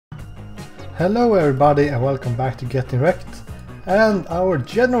Hello everybody and welcome back to Getting Wrecked and our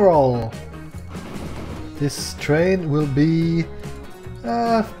general. This train will be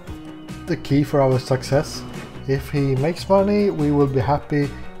the key for our success. If he makes money we will be happy,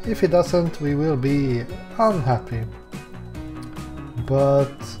 if he doesn't we will be unhappy.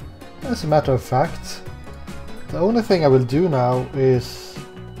 But as a matter of fact, the only thing I will do now is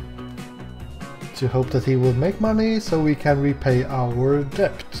to hope that he will make money so we can repay our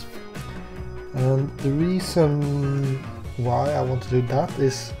debt. And the reason why I want to do that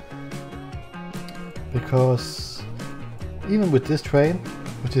is because even with this train,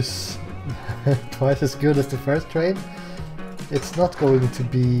 which is twice as good as the first train, it's not going to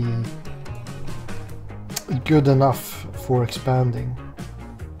be good enough for expanding.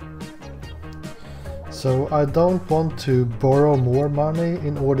 So I don't want to borrow more money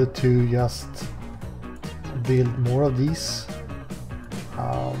in order to just build more of these.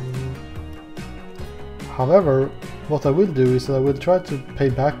 However, what I will do is that I will try to pay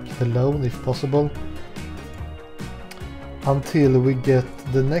back the loan if possible until we get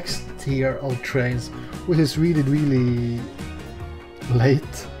the next tier of trains, which is really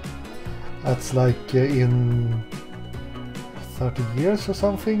late. That's like in 30 years or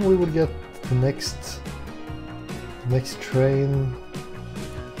something we will get the next train.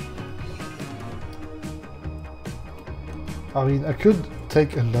 I mean, I could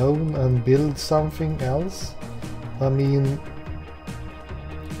take a loan and build something else. I mean,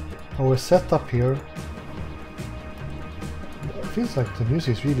 our setup here, it feels like the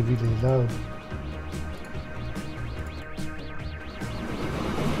music is really loud.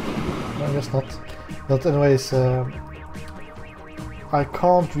 I guess not. But anyways, I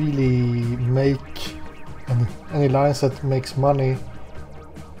can't really make any lines that makes money,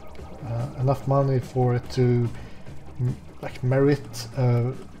 enough money for it to like merit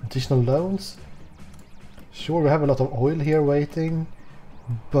additional loans. Sure, we have a lot of oil here waiting,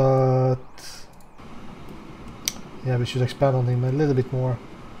 but yeah, we should expand on him a little bit more.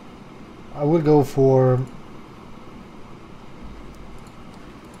 I will go for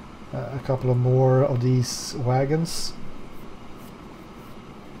a couple of more of these wagons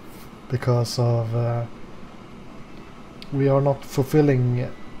because of we are not fulfilling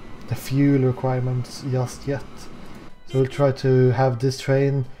the fuel requirements just yet. So we'll try to have this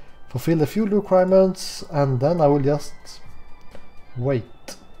train fulfill the fuel requirements and then I will just wait.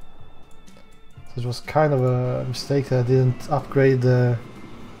 So it was kind of a mistake that I didn't upgrade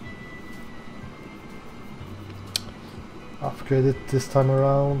it this time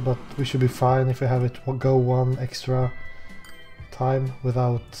around, but we should be fine if we have it go one extra time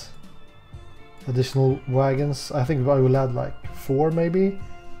without additional wagons. I think I will add like 4 maybe.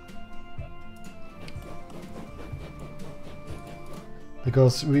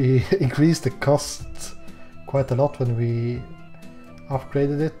 Because we increased the cost quite a lot when we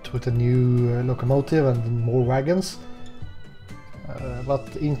upgraded it with a new locomotive and more wagons, but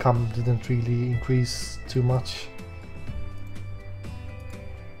the income didn't really increase too much.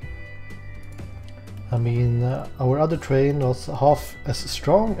 I mean, our other train was half as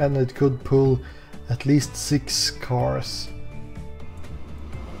strong and it could pull at least 6 cars.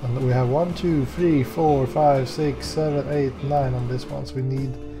 And we have 1, 2, 3, 4, 5, 6, 7, 8, 9 on this one, so we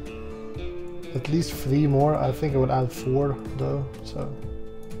need at least 3 more. I think I will add 4 though, so.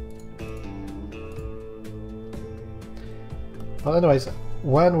 But anyways,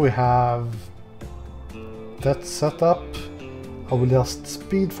 when we have that set up, I will just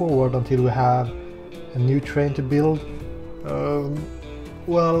speed forward until we have a new train to build.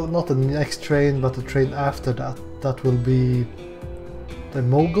 Well, not the next train, but the train after that. That will be the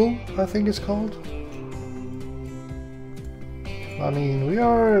Mogul, I think it's called. I mean,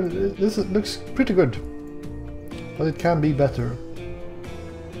 this looks pretty good, but it can be better.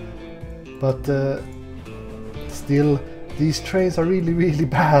 But still, these trains are really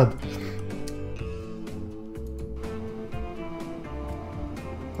bad.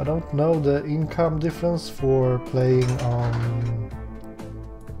 I don't know the income difference for playing on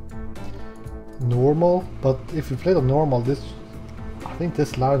normal, but if you played on normal, I think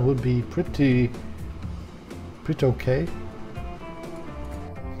this line would be pretty okay,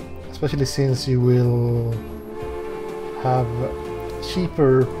 especially since you will have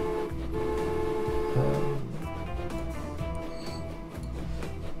cheaper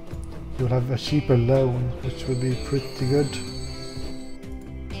you'll have a cheaper loan, which would be pretty good.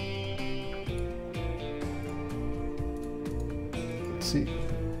 Let's see.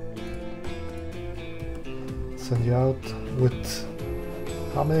 Send you out with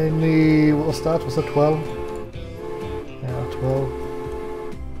how many was that? Was that 12? Yeah, 12.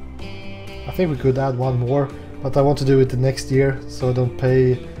 I think we could add one more, but I want to do it the next year, so I don't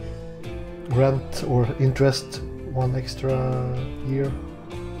pay rent or interest one extra year.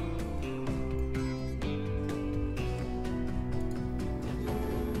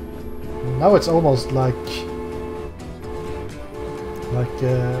 Now it's almost like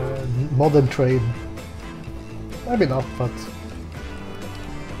a modern train. Maybe not, but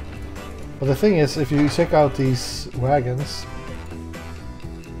the thing is, if you check out these wagons,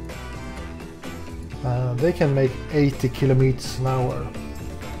 they can make 80 kilometers an hour.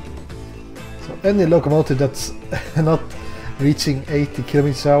 So any locomotive that's not reaching 80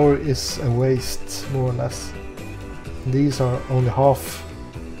 kilometers an hour is a waste, more or less. These are only half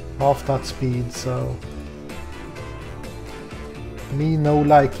that speed, so me no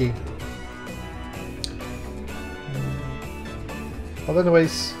likey. But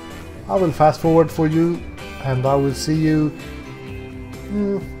anyways, I will fast forward for you, and I will see you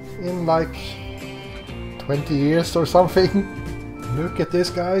in like 20 years or something. Look at this,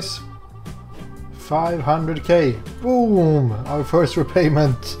 guys. 500k. Boom! Our first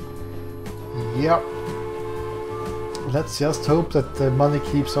repayment. Yep. Let's just hope that the money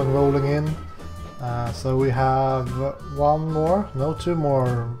keeps on rolling in. So we have one more, no, two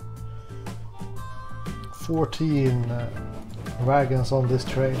more. 14 wagons on this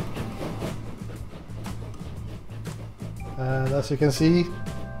train. And as you can see,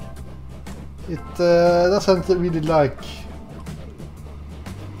 it doesn't really like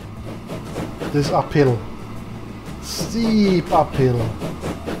this uphill. Steep uphill.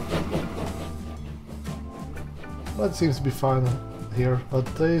 But it seems to be fine here, but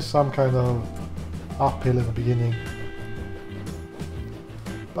there is some kind of uphill in the beginning.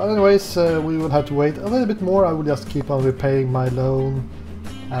 But anyways, we will have to wait a little bit more. I will just keep on repaying my loan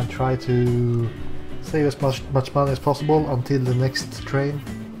and try to save as much money as possible until the next train.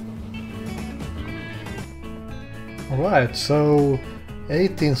 Alright, so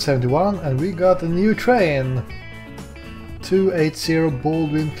 1871 and we got a new train. 280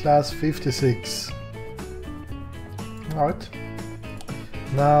 Baldwin class 56. Alright.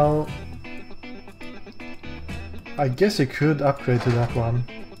 Now I guess you could upgrade to that one.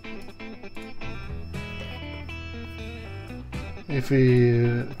 If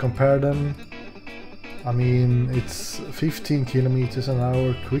we compare them, I mean, it's 15 kilometers an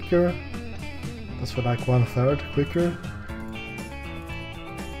hour quicker. That's for like 1/3 quicker.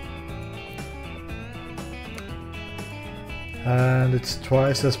 And it's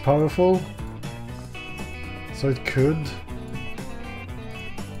twice as powerful. So it could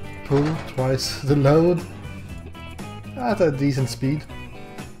pull twice the load at a decent speed.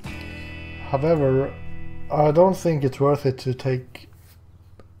 However, I don't think it's worth it to take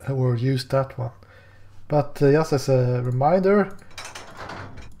or use that one. But just as a reminder,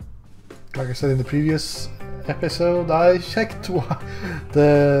 like I said in the previous episode, I checked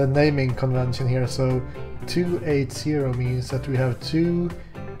the naming convention here. So 280 means that we have 2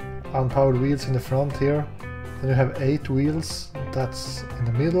 unpowered wheels in the front here. Then you have 8 wheels that's in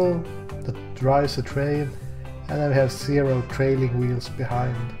the middle that drives the train, and then we have 0 trailing wheels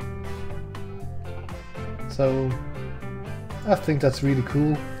behind. So I think that's really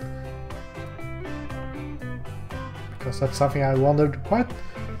cool, because that's something I wondered quite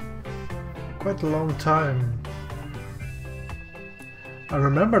a long time. I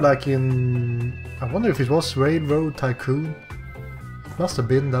remember like I wonder if it was Railroad Tycoon. It must have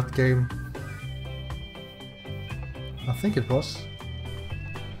been that game. I think it was.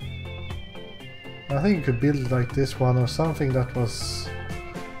 I think you could build like this one or something that was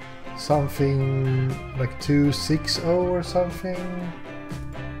something like 260 or something.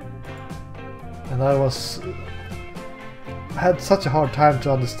 And I had such a hard time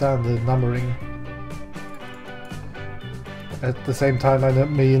to understand the numbering. At the same time, I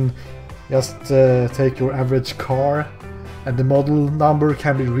mean, just take your average car and the model number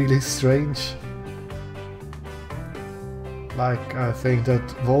can be really strange. Like, I think that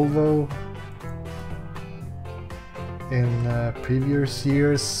Volvo in previous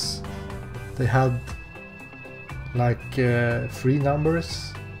years they had like 3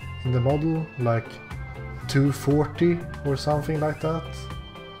 numbers in the model, like 240 or something like that,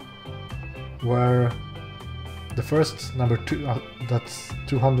 where the first number 2, that's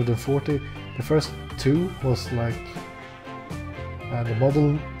 240, the first 2 was like the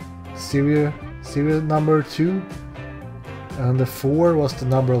model serial number 2, and the 4 was the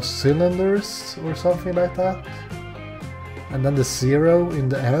number of cylinders or something like that, and then the 0 in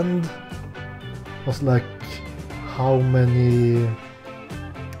the end was like how many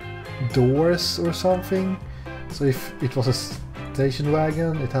doors or something. So if it was station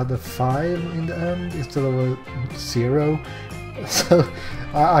wagon, it had a 5 in the end instead of a 0. So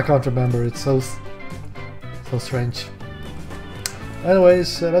I can't remember, it's so strange.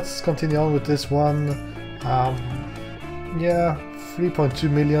 Anyways, let's continue on with this one. Yeah, 3.2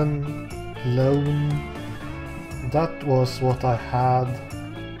 million loan. That was what I had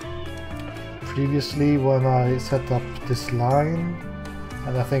previously when I set up this line,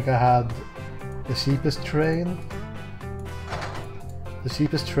 and I think I had the cheapest train. The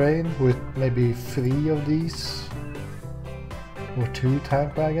cheapest train with maybe 3 of these or 2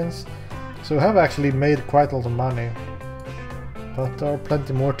 tank wagons. So we have actually made quite a lot of money, but there are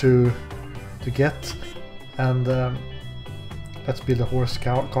plenty more to get. And let's build a horse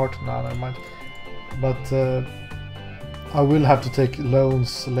cart now, never mind. But I will have to take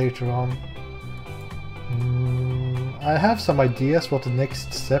loans later on. I have some ideas what the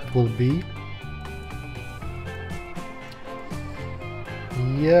next step will be.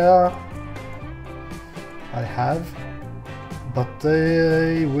 Yeah, I have, but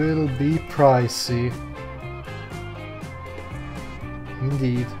they will be pricey.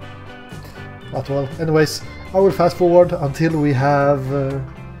 Indeed. But well, anyways, I will fast forward until we have the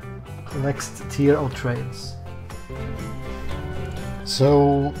next tier of trains.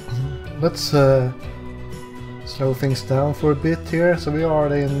 So let's slow things down for a bit here. So we are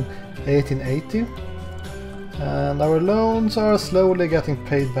in 1880. And our loans are slowly getting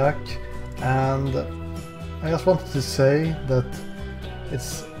paid back, and I just wanted to say that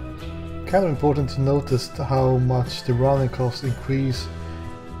it's kind of important to notice how much the running costs increase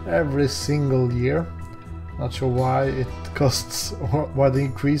every single year. Not sure why it costs or why the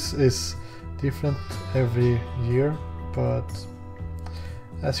increase is different every year, but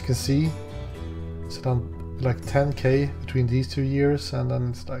as you can see, it's around like 10k between these 2 years, and then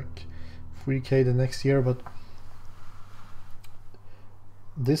it's like 3k the next year. But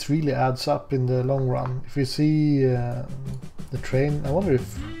this really adds up in the long run. If you see the train, I wonder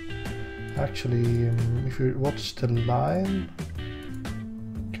if actually if you watch the line,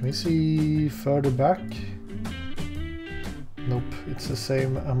 can we see further back? Nope, it's the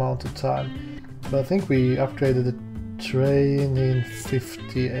same amount of time. But I think we upgraded the train in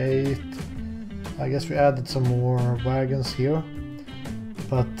 58. I guess we added some more wagons here,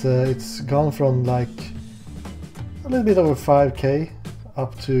 but it's gone from like a little bit over 5k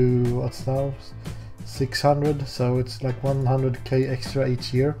up to what's now 600, so it's like 100k extra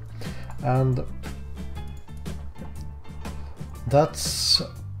each year, and that's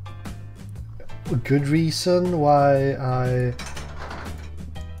a good reason why I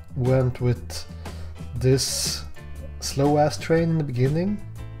went with this slow ass train in the beginning,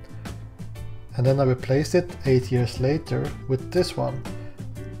 and then I replaced it 8 years later with this one,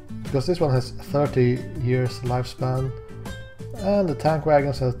 because this one has 30 years lifespan and the tank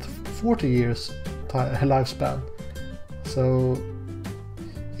wagons have 40 years lifespan. So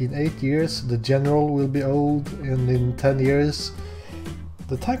in 8 years the general will be old, and in 10 years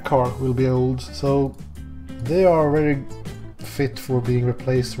the tank car will be old. So they are very fit for being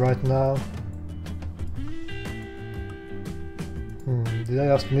replaced right now. Did I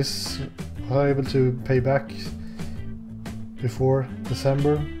just miss? Was I able to pay back before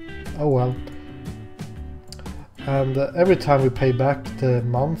December? Oh well. And every time we pay back the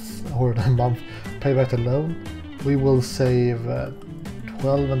pay back the loan, we will save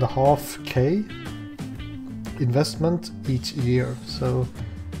 12.5k investment each year. So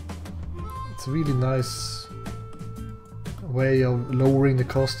it's a really nice way of lowering the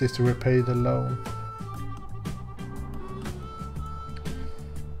cost is to repay the loan.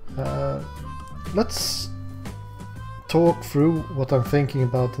 Let's talk through what I'm thinking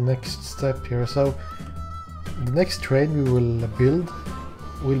about the next step here. So the next train we will build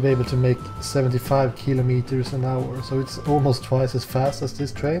will be able to make 75 kilometers an hour, so it's almost twice as fast as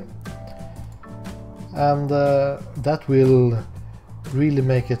this train, and that will really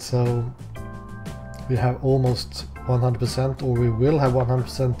make it so we have almost 100%, or we will have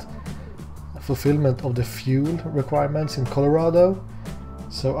 100% fulfillment of the fuel requirements in Colorado.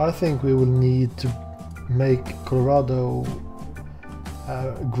 So I think we will need to make Colorado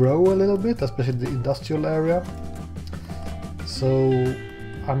grow a little bit, especially the industrial area. So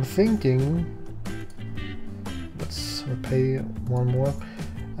I'm thinking, let's repay one more,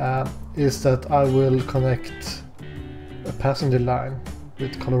 is that I will connect a passenger line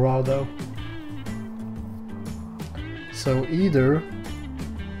with Colorado. So either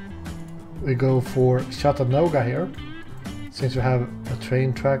we go for Chattanooga here, since we have a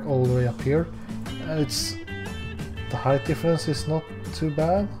train track all the way up here, and the height difference is not too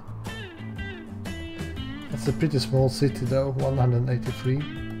bad. I It's a pretty small city though, 183.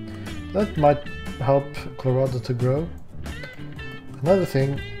 That might help Colorado to grow. Another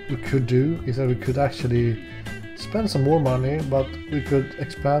thing we could do is that we could actually spend some more money, but we could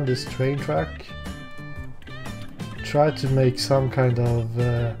expand this train track. Try to make some kind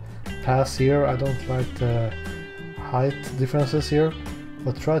of pass here. I don't like the height differences here,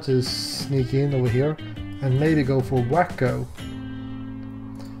 but try to sneak in over here and maybe go for Waco.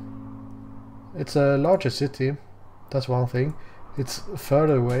 It's a larger city, that's one thing. It's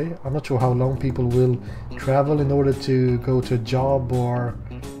further away. I'm not sure how long people will travel in order to go to a job or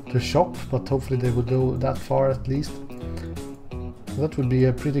to shop, but hopefully they will go that far at least. That would be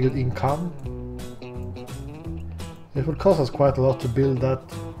a pretty good income. It would cost us quite a lot to build that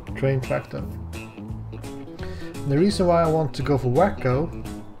train track though. The reason why I want to go for Waco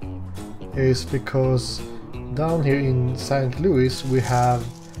is because down here in St. Louis we have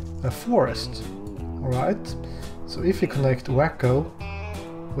a forest. Alright, so if you connect Waco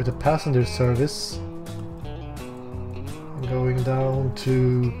with a passenger service going down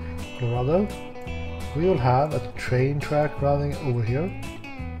to Colorado, we will have a train track running over here.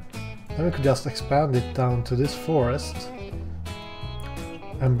 Then we could just expand it down to this forest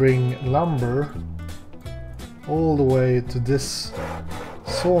and bring lumber all the way to this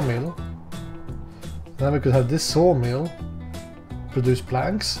sawmill. Then we could have this sawmill produce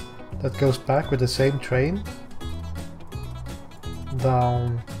planks that goes back with the same train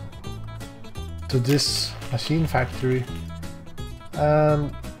down to this machine factory,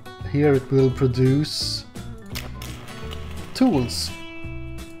 and here it will produce tools.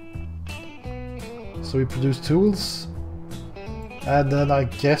 So we produce tools, and then I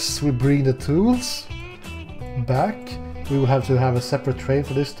guess we bring the tools back. We will have to have a separate train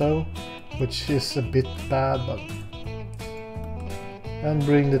for this though, which is a bit bad, but and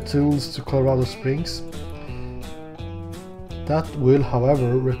bring the tools to Colorado Springs. That will,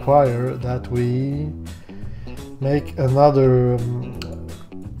 however, require that we make another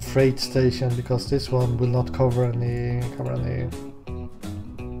freight station, because this one will not cover any of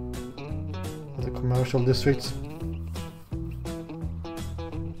the commercial districts.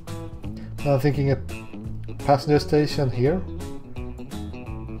 Now I'm thinking a passenger station here.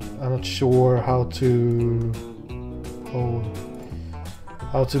 I'm not sure how to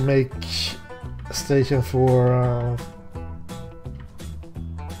make a station for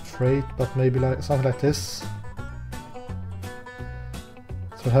freight, but maybe like something like this.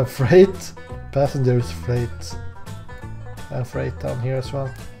 So we have freight, passengers, freight, and freight down here as well.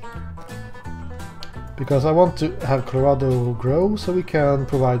 Because I want to have Colorado grow so we can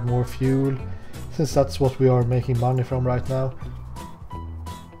provide more fuel, since that's what we are making money from right now.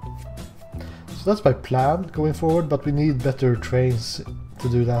 So that's my plan going forward, but we need better trains to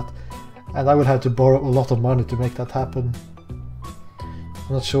do that. And I will have to borrow a lot of money to make that happen.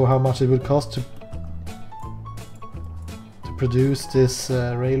 I'm not sure how much it will cost to produce this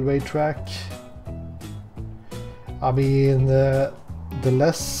railway track. I mean, the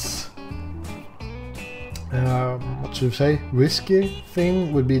less, what should I say, risky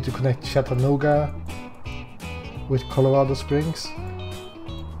thing would be to connect Chattanooga with Colorado Springs.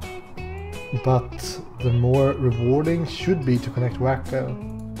 But the more rewarding should be to connect Waco.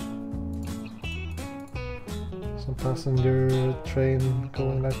 Some passenger train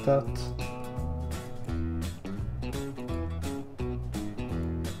going like that.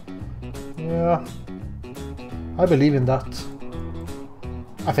 Yeah, I believe in that.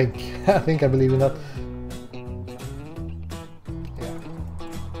 I think I believe in that.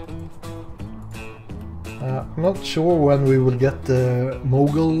 Yeah. I'm not sure when we will get the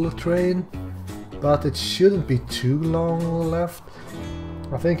mogul train, but it shouldn't be too long left.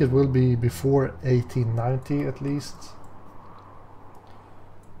 I think it will be before 1890 at least.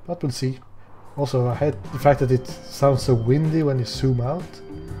 But we'll see. Also, I hate the fact that it sounds so windy when you zoom out.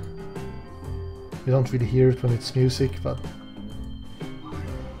 You don't really hear it when it's music, but...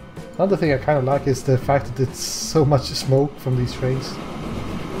 Another thing I kind of like is the fact that it's so much smoke from these trains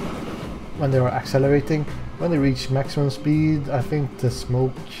when they are accelerating. When they reach maximum speed, I think the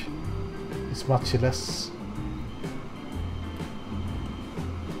smoke is much less.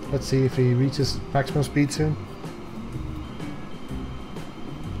 Let's see if he reaches maximum speed soon.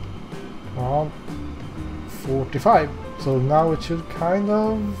 Come on. 45. So now it should kind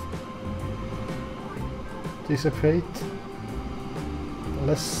of dissipate.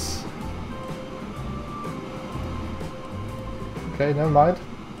 Less. Okay, never mind.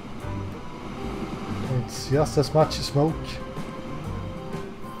 It's just as much smoke.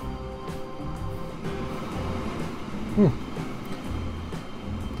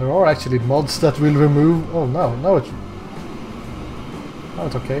 There are actually mods that will remove... Oh no, now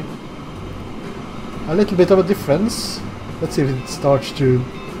it's okay. A little bit of a difference. Let's see if it starts to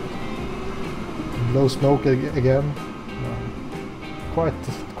blow smoke again.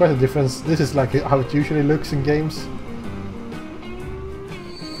 Quite a difference. This is like how it usually looks in games.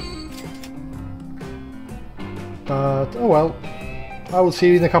 But oh well, I will see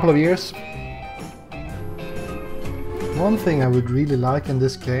you in a couple of years. One thing I would really like in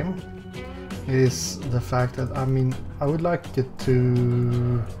this game is the fact that, I mean, I would like it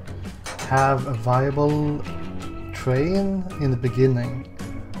to have a viable train in the beginning.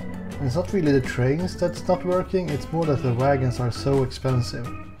 And it's not really the trains that's not working, it's more that the wagons are so expensive.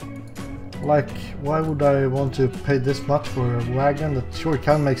 Like, why would I want to pay this much for a wagon that sure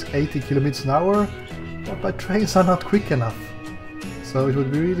can makes 80 kilometers an hour, but my trains are not quick enough? So it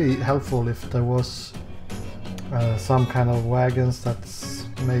would be really helpful if there was some kind of wagons that's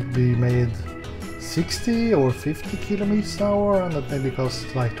maybe made 60 or 50 kilometers an hour and that maybe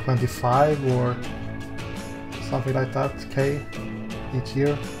cost like 25 or something like that K each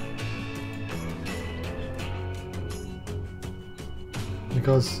year.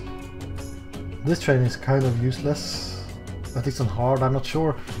 Because this train is kind of useless, at least on hard, I'm not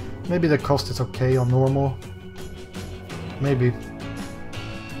sure. Maybe the cost is okay on normal. Maybe.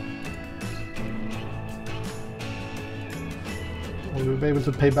 Will we be able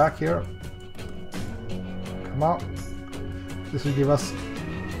to pay back here? Come on. This will give us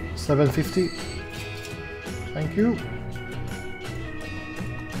 750. Thank you.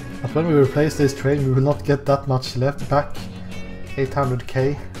 But when we replace this train, we will not get that much left back.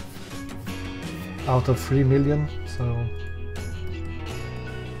 800k out of 3 million. So,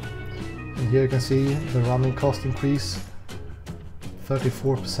 and here you can see the running cost increase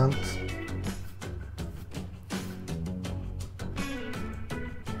 34%.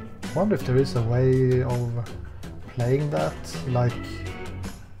 I wonder if there is a way of playing that, like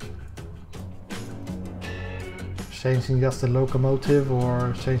changing just the locomotive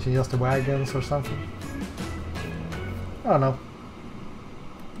or changing just the wagons or something. I don't know.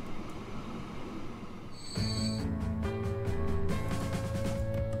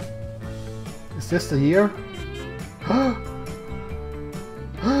 Is this the year?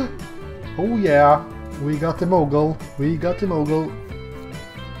 Oh yeah, we got the mogul. We got the mogul.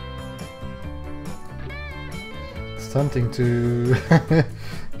 It's tempting to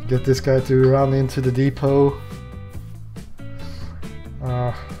get this guy to run into the depot.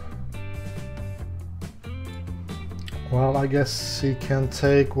 Well, I guess he can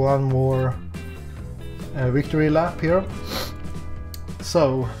take one more victory lap here.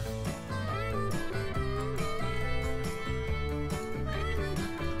 So,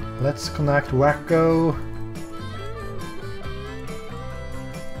 let's connect Wacko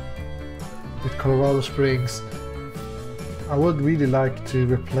with Colorado Springs. I would really like to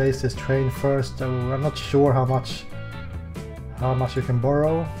replace this train first, though I'm not sure how much you can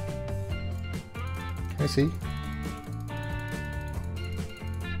borrow. Can you see?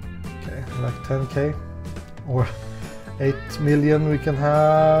 Okay, like 10k or 8 million we can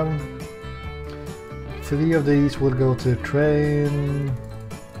have. 3 of these will go to train.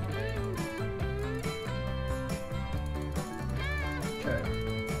 Okay.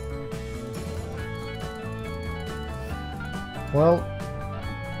 Well,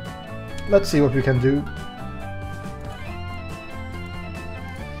 let's see what we can do.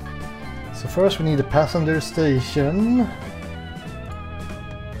 So first we need a passenger station.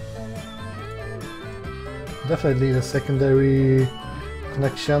 Definitely need a secondary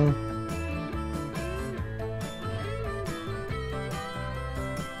connection.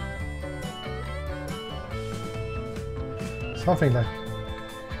 Something like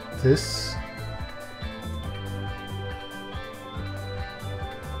this.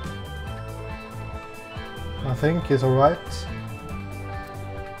 I think is alright.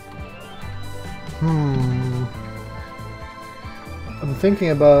 I'm thinking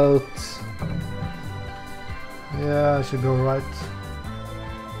about... Yeah, I should go right.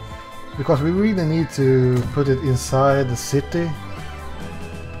 Because we really need to put it inside the city.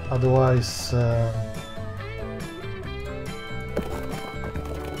 Otherwise...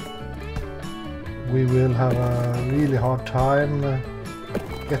 we will have a really hard time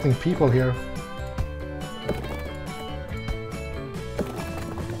getting people here.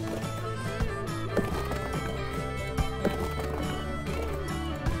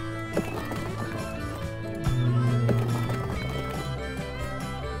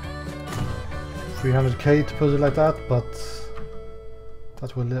 $300k to put it like that, but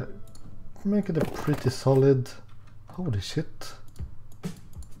that will make it a pretty solid... Holy shit.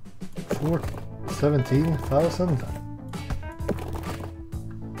 17,000.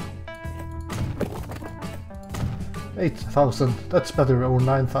 $8,000. That's better, or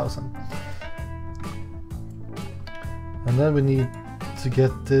 9,000. And then we need to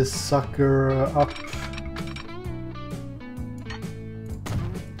get this sucker up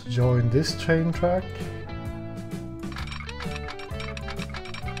to join this train track.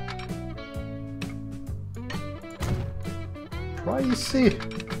 Pricey.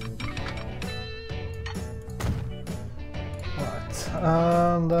 Right,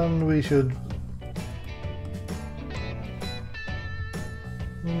 and then we should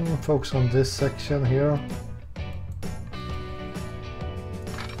focus on this section here.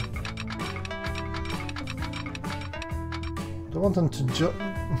 I want them to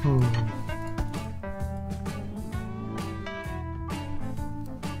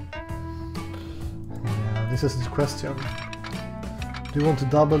Yeah, this is the question. Do you want to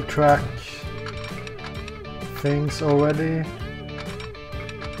double track things already?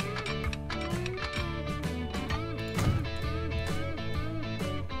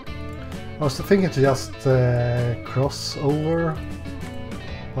 I was thinking to just cross over,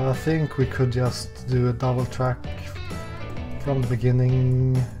 but I think we could just do a double track from the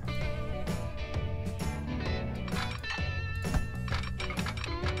beginning.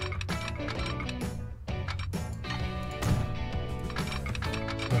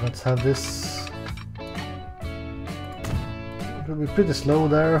 So let's have this. It will be pretty slow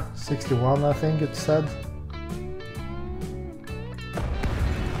there, 61 I think it said.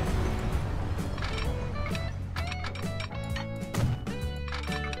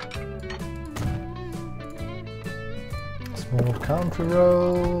 Small country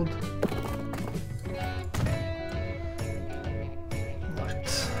road.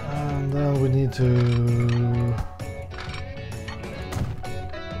 Right, and then we need to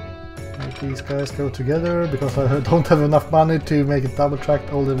make these guys go together because I don't have enough money to make it double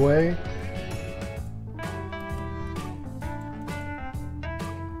tracked all the way.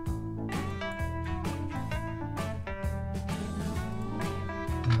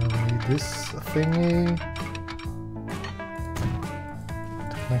 And then we need this thingy.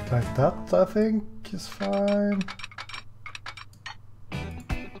 Like that, I think, is fine.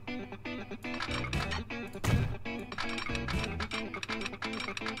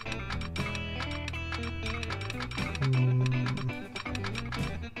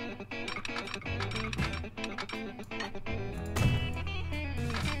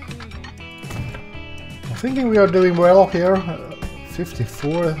 I'm thinking we are doing well here.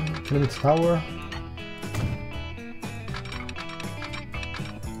 54 kilometers an hour.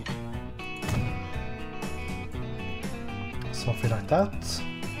 Something like that.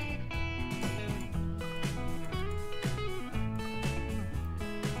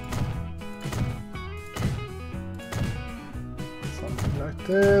 Something like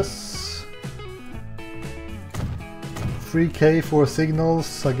this. 3K for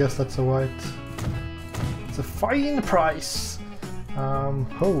signals. I guess that's alright. It's a fine price.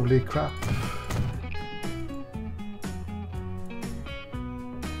 Holy crap.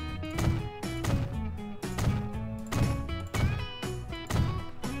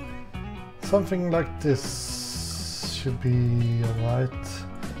 Something like this should be alright.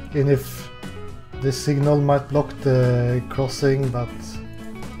 And if this signal might block the crossing, but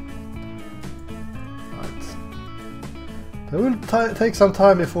right. It will take some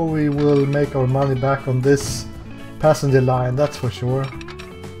time before we will make our money back on this passenger line, that's for sure.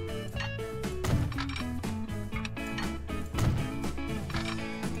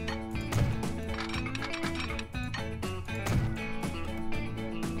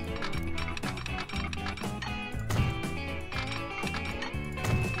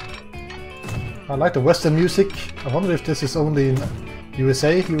 I like the Western music. I wonder if this is only in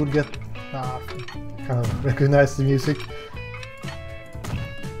USA you would get kind of recognize the music.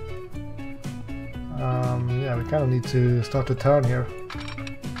 Yeah, we kind of need to start to turn here.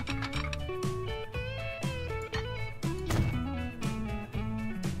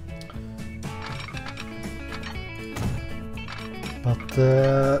 But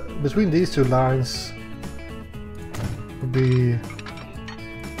between these two lines would be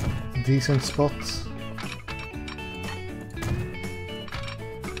decent spots.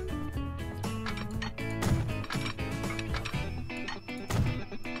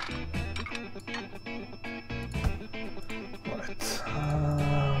 Right,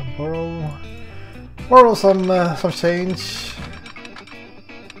 borrow some change.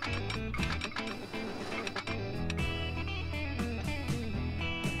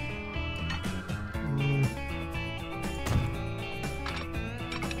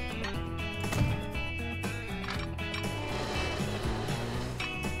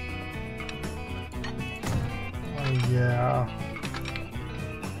 Yeah.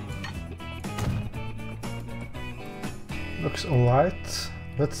 Looks alright.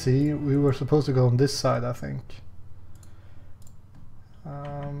 Let's see, we were supposed to go on this side, I think.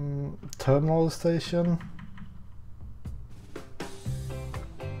 Terminal station.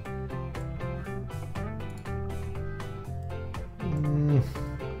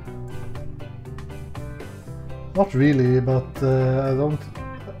 Not really, but I don't...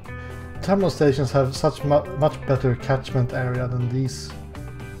 Terminal stations have such much better catchment area than these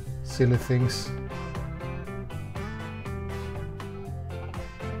silly things.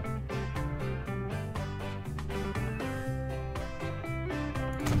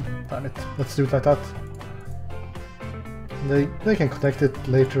 Damn it, let's do it like that. They can connect it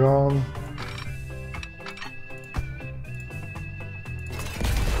later on.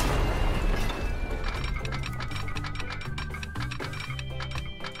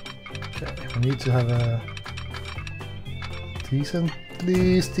 We need to have a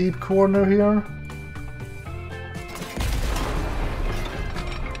decently steep corner here.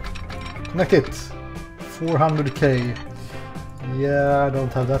 Connect it! 400k. Yeah, I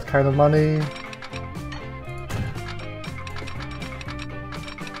don't have that kind of money.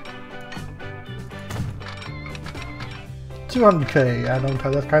 $200k, I don't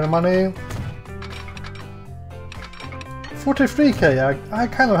have that kind of money. 43k, I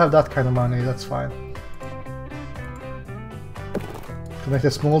kind of have that kind of money, that's fine. To make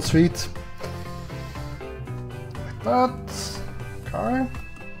a small street. Like that. Okay.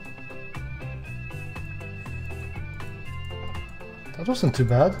 That wasn't too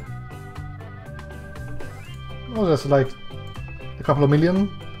bad. It was just like a couple of million.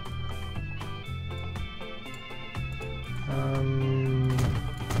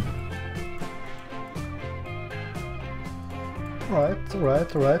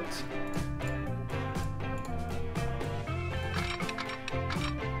 Alright.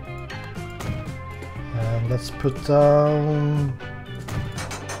 And let's put down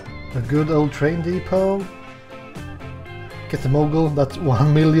a good old train depot. Get the mogul, that's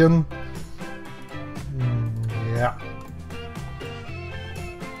 1 million. Yeah.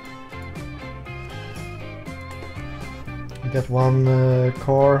 Get one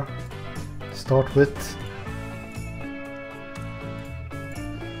car to start with.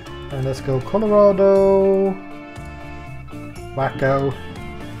 And let's go Colorado. Wacko.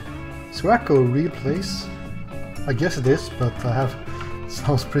 Is Wacko a real place? I guess it is, but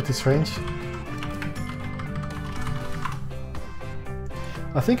sounds pretty strange.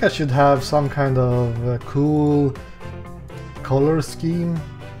 I think I should have some kind of cool color scheme,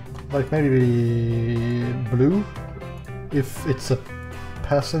 like maybe blue, if it's a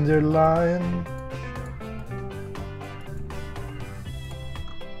passenger line.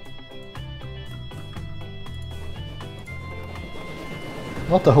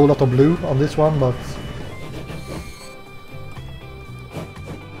 Not a whole lot of blue on this one, but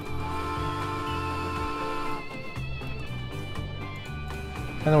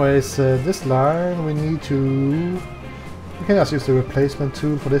anyways, this line we need to... We can just use the replacement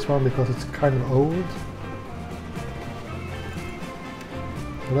tool for this one because it's kind of old.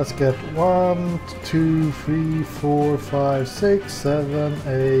 So let's get 1, 2, 3, 4, 5, 6, 7,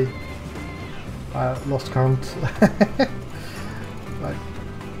 8... I lost count. Like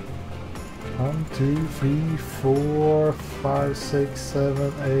 1, 2, 3, 4, 5, 6,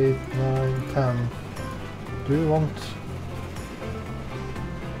 7, 8, 9, 10. Do you want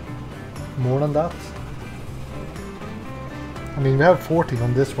more than that? I mean, we have 14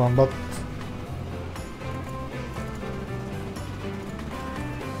 on this one, but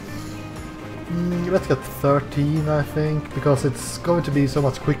let's get 13, I think, because it's going to be so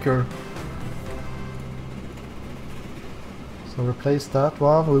much quicker. So replace that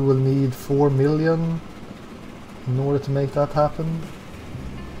one. We will need 4 million in order to make that happen.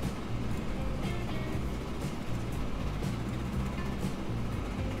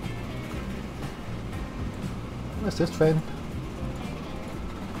 Where's this train?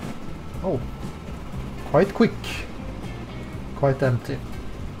 Oh, quite quick, quite empty.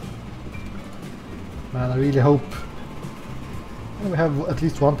 Man, I really hope we have at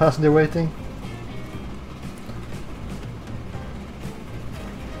least one passenger waiting.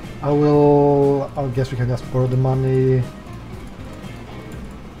 I guess we can just borrow the money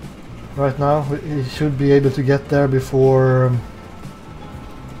right now. We should be able to get there before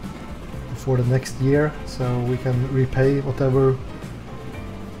the next year, so we can repay whatever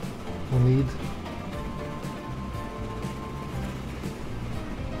we need.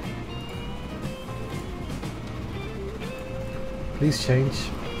 Please change.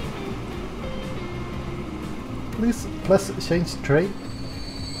 please. Let's change trade.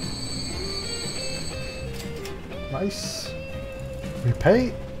 Nice.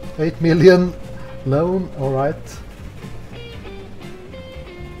 Repay. 8 million loan, alright.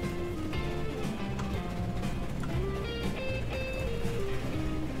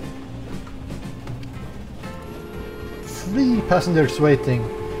 Three passengers waiting.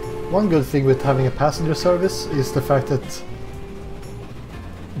 One good thing with having a passenger service is the fact that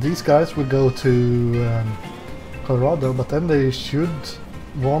these guys will go to Colorado, but then they should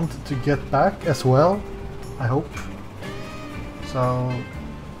want to get back as well, I hope. So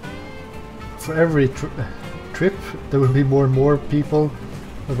for every trip there will be more and more people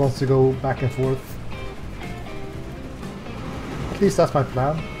that wants to go back and forth. At least that's my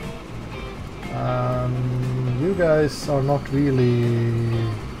plan. You guys are not really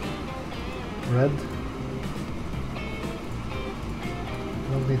red.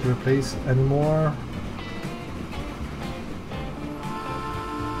 Don't need to replace anymore.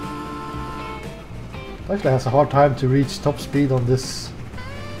 Actually has a hard time to reach top speed on this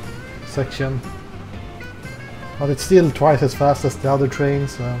section, but it's still twice as fast as the other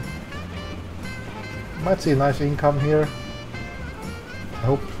trains, so might see a nice income here, I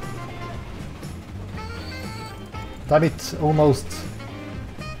hope. Damn it, almost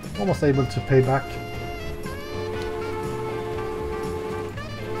able to pay back.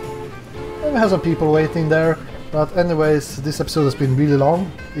 And we have some people waiting there, but anyways, this episode has been really long,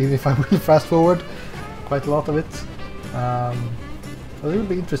 even if I will fast forward quite a lot of it. It will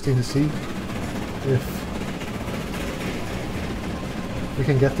be interesting to see if we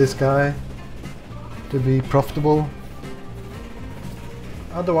can get this guy to be profitable.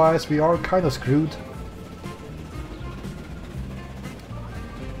 Otherwise we are kind of screwed.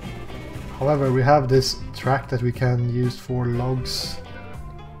 However, we have this track that we can use for logs.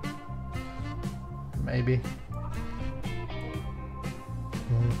 Maybe.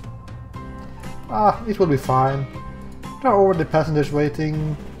 It will be fine. There are already passengers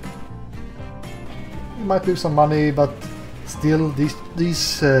waiting. We might lose some money, but still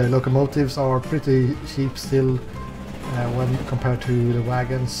these locomotives are pretty cheap still when compared to the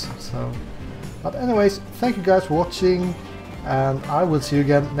wagons. So, but anyways, thank you guys for watching, and I will see you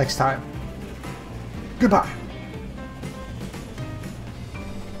again next time. Goodbye.